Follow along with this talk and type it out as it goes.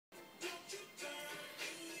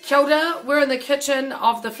Kia ora, we're in the kitchen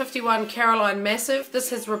of the 51 Caroline Massive. This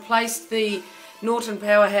has replaced the Norton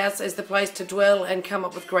Powerhouse as the place to dwell and come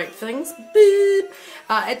up with great things. Boop.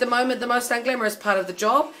 At the moment, the most unglamorous part of the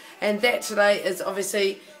job, and that today is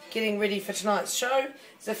obviously getting ready for tonight's show.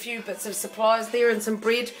 There's a few bits of supplies there and some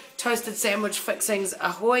bread, toasted sandwich fixings,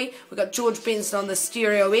 ahoy. We've got George Benson on the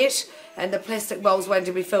stereoette and the plastic bowls waiting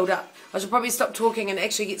to be filled up. I should probably stop talking and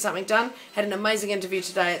actually get something done. Had an amazing interview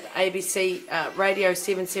today at the ABC Radio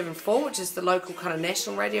 774, which is the local kind of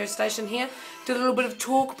national radio station here. Did a little bit of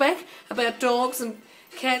talk back about dogs and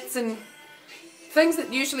cats and things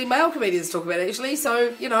that usually male comedians talk about actually,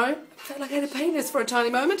 so, you know, felt like I had a penis for a tiny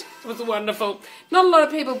moment. It was wonderful. Not a lot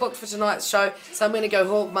of people booked for tonight's show, so I'm going to go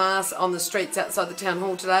hawk mass on the streets outside the town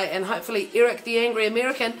hall today, and hopefully Eric the Angry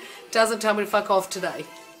American doesn't tell me to fuck off today.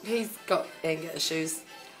 He's got anger issues.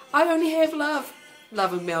 I only have love.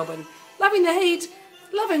 Loving Melbourne. Loving the heat.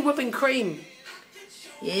 Loving whipping cream.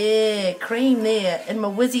 Yeah, cream there in my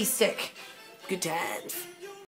whizzy stick. Good times.